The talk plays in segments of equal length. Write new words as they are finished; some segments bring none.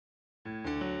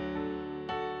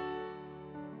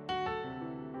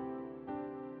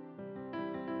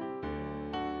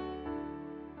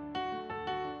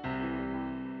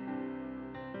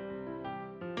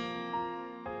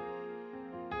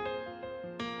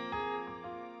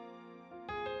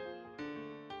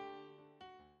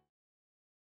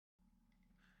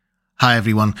Hi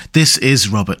everyone, this is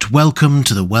Robert. Welcome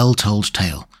to The Well-Told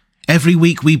Tale. Every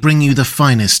week we bring you the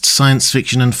finest science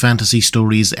fiction and fantasy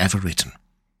stories ever written.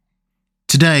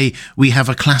 Today we have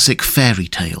a classic fairy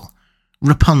tale,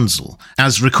 Rapunzel,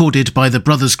 as recorded by the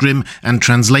Brothers Grimm and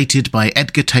translated by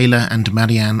Edgar Taylor and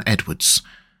Marianne Edwards.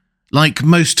 Like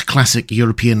most classic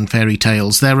European fairy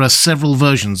tales, there are several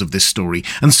versions of this story,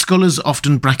 and scholars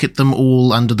often bracket them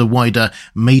all under the wider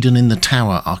Maiden in the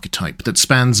Tower archetype that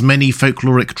spans many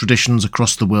folkloric traditions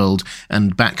across the world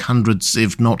and back hundreds,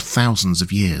 if not thousands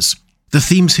of years. The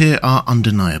themes here are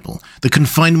undeniable. The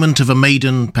confinement of a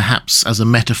maiden, perhaps as a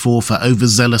metaphor for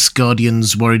overzealous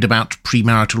guardians worried about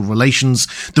premarital relations,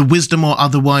 the wisdom or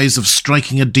otherwise of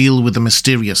striking a deal with a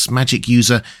mysterious magic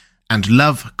user, and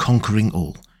love conquering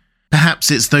all.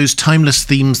 Perhaps it's those timeless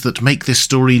themes that make this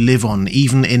story live on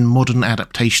even in modern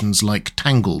adaptations like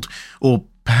Tangled, or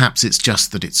perhaps it's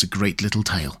just that it's a great little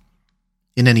tale.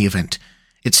 In any event,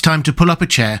 it's time to pull up a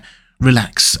chair,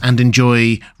 relax, and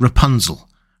enjoy Rapunzel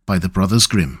by the Brothers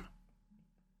Grimm.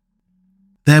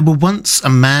 There were once a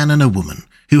man and a woman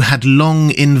who had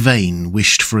long in vain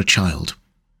wished for a child.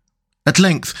 At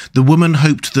length, the woman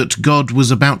hoped that God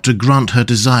was about to grant her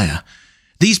desire.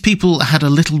 These people had a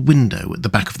little window at the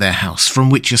back of their house from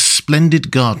which a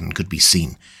splendid garden could be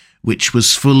seen, which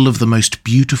was full of the most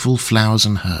beautiful flowers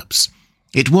and herbs.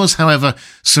 It was, however,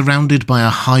 surrounded by a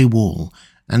high wall,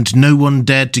 and no one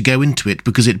dared to go into it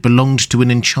because it belonged to an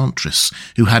enchantress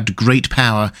who had great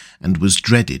power and was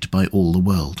dreaded by all the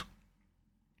world.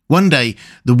 One day,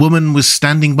 the woman was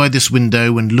standing by this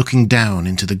window and looking down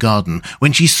into the garden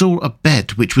when she saw a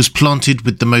bed which was planted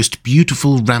with the most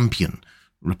beautiful rampion,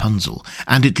 Rapunzel,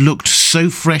 and it looked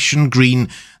so fresh and green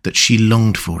that she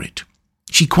longed for it.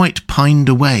 She quite pined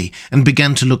away and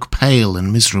began to look pale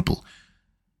and miserable.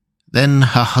 Then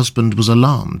her husband was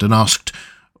alarmed and asked,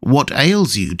 "What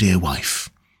ails you, dear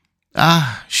wife?"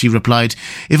 "Ah," she replied,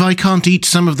 "if I can't eat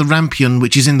some of the rampion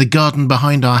which is in the garden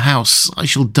behind our house, I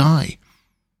shall die."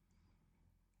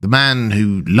 The man,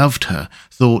 who loved her,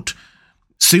 thought,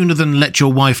 "Sooner than let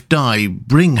your wife die,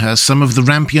 bring her some of the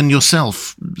rampion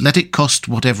yourself. Let it cost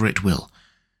whatever it will."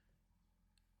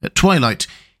 At twilight,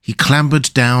 he clambered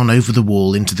down over the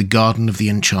wall into the garden of the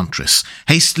enchantress,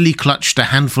 hastily clutched a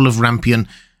handful of rampion,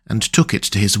 and took it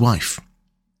to his wife.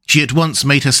 She at once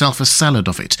made herself a salad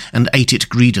of it and ate it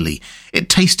greedily. It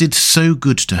tasted so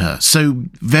good to her, so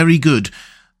very good,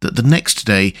 that the next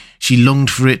day she longed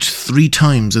for it 3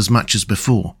 times as much as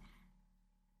before.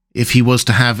 If he was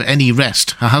to have any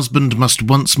rest, her husband must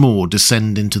once more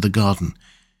descend into the garden.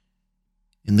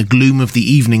 In the gloom of the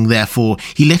evening, therefore,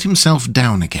 he let himself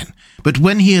down again, but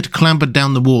when he had clambered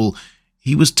down the wall,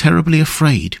 he was terribly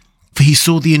afraid, for he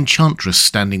saw the enchantress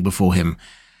standing before him.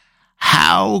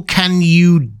 "How can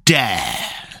you dare,"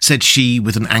 said she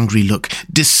with an angry look,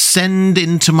 "descend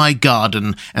into my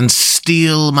garden and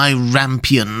steal my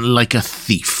rampion like a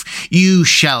thief? You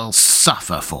shall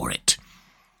suffer for it."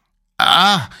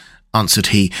 "Ah," answered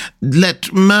he,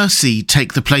 "let mercy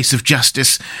take the place of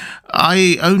justice.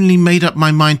 I only made up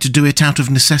my mind to do it out of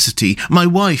necessity. My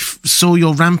wife saw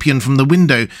your rampion from the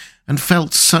window and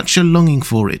felt such a longing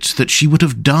for it that she would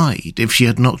have died if she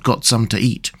had not got some to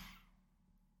eat."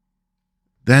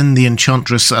 Then the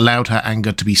enchantress allowed her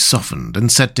anger to be softened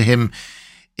and said to him,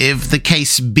 "If the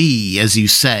case be as you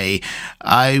say,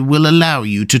 I will allow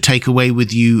you to take away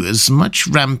with you as much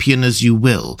rampion as you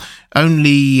will,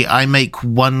 only I make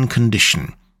one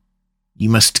condition. You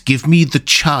must give me the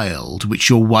child which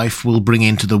your wife will bring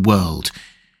into the world.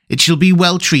 It shall be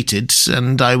well treated,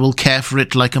 and I will care for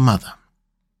it like a mother."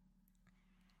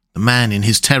 The man in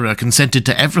his terror consented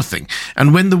to everything,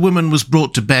 and when the woman was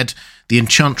brought to bed, the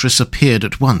enchantress appeared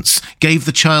at once, gave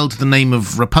the child the name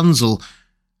of Rapunzel,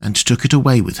 and took it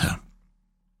away with her.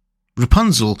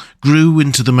 Rapunzel grew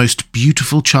into the most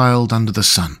beautiful child under the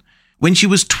sun. When she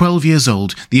was 12 years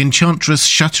old, the enchantress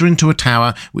shut her into a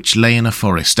tower which lay in a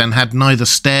forest, and had neither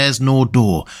stairs nor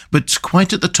door, but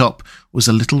quite at the top was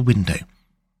a little window.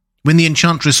 When the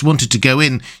enchantress wanted to go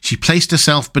in, she placed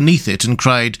herself beneath it and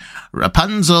cried,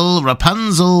 "Rapunzel,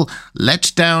 Rapunzel,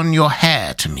 let down your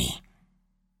hair to me."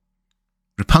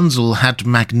 Rapunzel had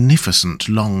magnificent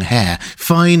long hair,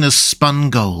 fine as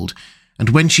spun gold, and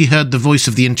when she heard the voice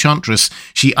of the enchantress,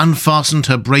 she unfastened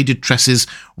her braided tresses,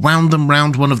 wound them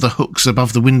round one of the hooks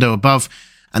above the window above,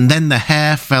 and then the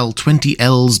hair fell 20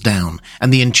 ells down,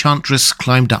 and the enchantress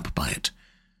climbed up by it.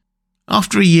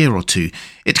 After a year or 2,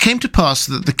 it came to pass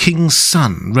that the king's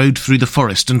son rode through the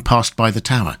forest and passed by the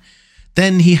tower.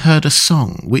 Then he heard a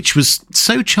song, which was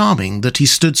so charming that he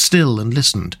stood still and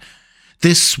listened.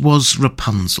 This was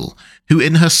Rapunzel, who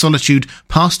in her solitude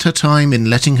passed her time in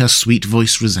letting her sweet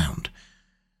voice resound.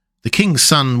 The king's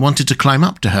son wanted to climb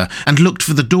up to her and looked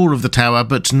for the door of the tower,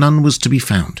 but none was to be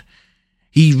found.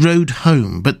 He rode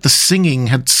home, but the singing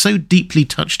had so deeply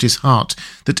touched his heart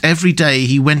that every day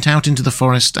he went out into the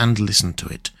forest and listened to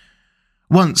it.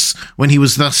 Once, when he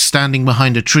was thus standing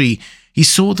behind a tree, he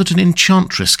saw that an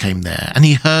enchantress came there, and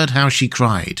he heard how she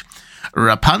cried,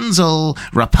 "Rapunzel,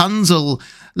 Rapunzel,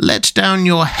 let down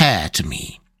your hair to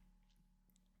me."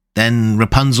 Then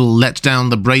Rapunzel let down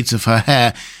the braids of her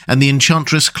hair, and the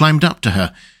enchantress climbed up to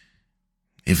her.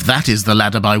 "If that is the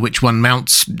ladder by which one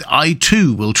mounts, I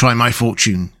too will try my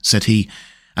fortune," said he,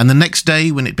 and the next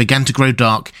day, when it began to grow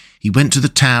dark, he went to the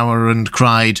tower and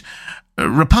cried,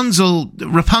 "Rapunzel,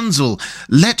 Rapunzel,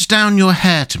 let down your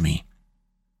hair to me."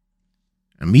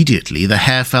 Immediately the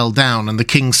hair fell down, and the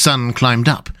king's son climbed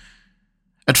up.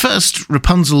 At first,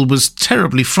 Rapunzel was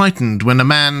terribly frightened when a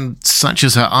man, such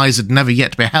as her eyes had never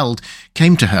yet beheld,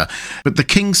 came to her, but the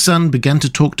king's son began to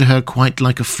talk to her quite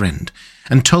like a friend,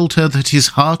 and told her that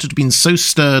his heart had been so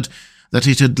stirred that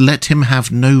it had let him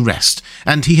have no rest,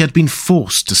 and he had been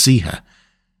forced to see her.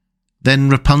 Then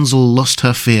Rapunzel lost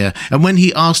her fear, and when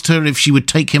he asked her if she would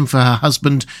take him for her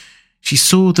husband, she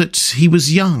saw that he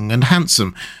was young and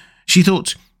handsome. She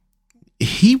thought,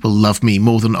 "He will love me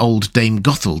more than old Dame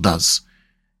Gothel does."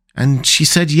 And she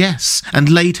said yes, and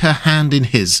laid her hand in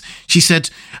his. She said,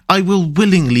 "I will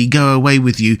willingly go away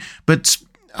with you, but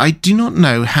I do not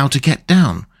know how to get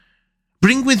down.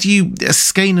 Bring with you a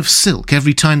skein of silk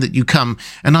every time that you come,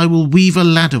 and I will weave a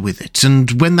ladder with it,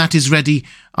 and when that is ready,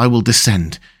 I will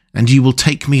descend, and you will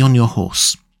take me on your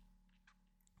horse."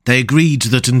 They agreed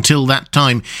that until that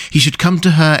time he should come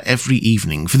to her every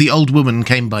evening, for the old woman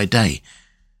came by day.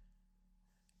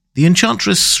 The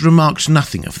enchantress remarked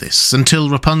nothing of this, until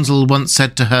Rapunzel once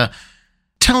said to her,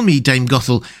 "Tell me, Dame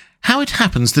Gothel, how it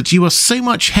happens that you are so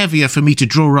much heavier for me to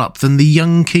draw up than the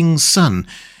young king's son.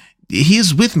 He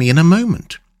is with me in a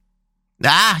moment."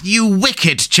 "Ah, you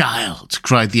wicked child!"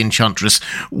 cried the enchantress.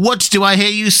 "What do I hear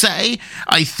you say?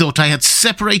 I thought I had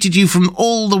separated you from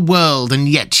all the world, and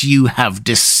yet you have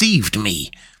deceived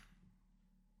me."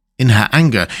 In her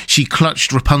anger, she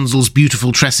clutched Rapunzel's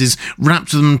beautiful tresses,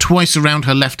 wrapped them twice around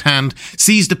her left hand,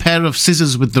 seized a pair of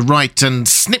scissors with the right, and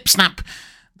snip-snap,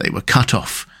 they were cut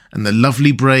off, and the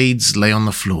lovely braids lay on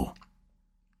the floor.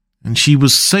 And she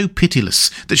was so pitiless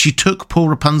that she took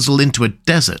poor Rapunzel into a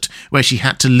desert, where she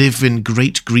had to live in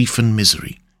great grief and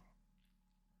misery.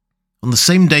 On the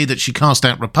same day that she cast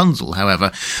out Rapunzel,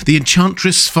 however, the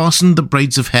enchantress fastened the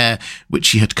braids of hair, which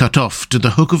she had cut off, to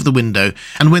the hook of the window,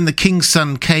 and when the king's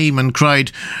son came and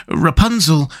cried,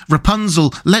 "Rapunzel,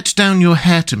 Rapunzel, let down your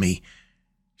hair to me,"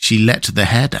 she let the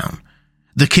hair down.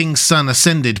 The king's son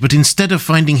ascended, but instead of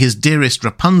finding his dearest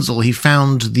Rapunzel, he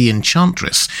found the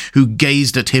enchantress, who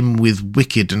gazed at him with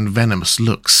wicked and venomous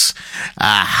looks.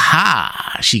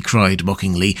 "Aha!" she cried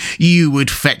mockingly. "You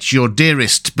would fetch your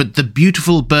dearest, but the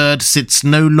beautiful bird sits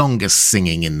no longer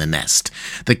singing in the nest.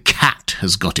 The cat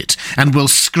has got it, and will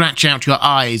scratch out your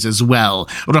eyes as well.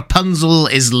 Rapunzel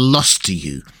is lost to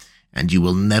you, and you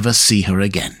will never see her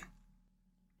again."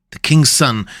 The king's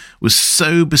son was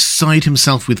so beside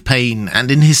himself with pain,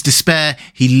 and in his despair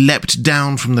he leapt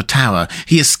down from the tower.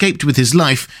 He escaped with his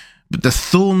life, but the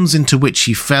thorns into which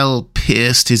he fell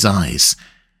pierced his eyes.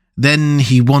 Then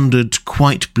he wandered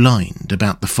quite blind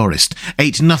about the forest,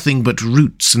 ate nothing but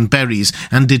roots and berries,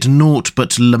 and did naught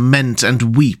but lament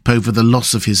and weep over the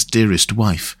loss of his dearest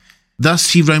wife.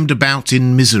 Thus he roamed about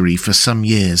in misery for some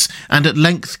years, and at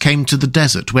length came to the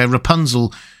desert, where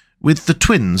Rapunzel, with the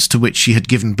twins to which she had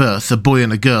given birth, a boy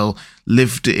and a girl,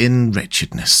 lived in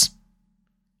wretchedness.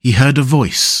 He heard a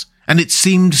voice, and it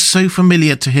seemed so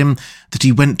familiar to him that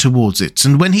he went towards it,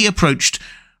 and when he approached,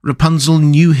 Rapunzel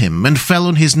knew him and fell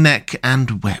on his neck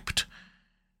and wept.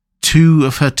 2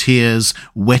 of her tears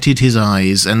wetted his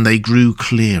eyes, and they grew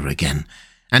clear again,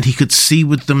 and he could see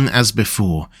with them as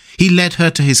before. He led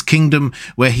her to his kingdom,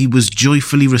 where he was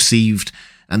joyfully received,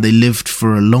 and they lived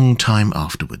for a long time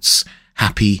afterwards,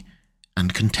 happy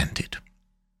and contented.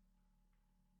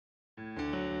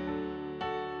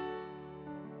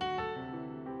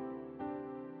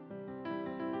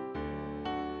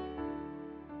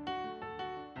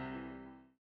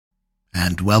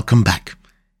 And welcome back.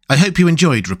 I hope you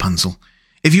enjoyed Rapunzel.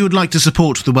 If you would like to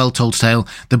support The Well Told Tale,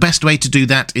 the best way to do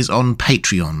that is on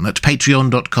Patreon at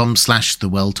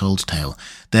patreon.com/thewelltoldtale.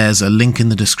 There's a link in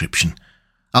the description.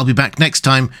 I'll be back next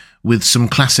time with some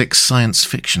classic science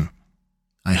fiction.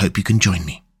 I hope you can join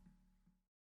me.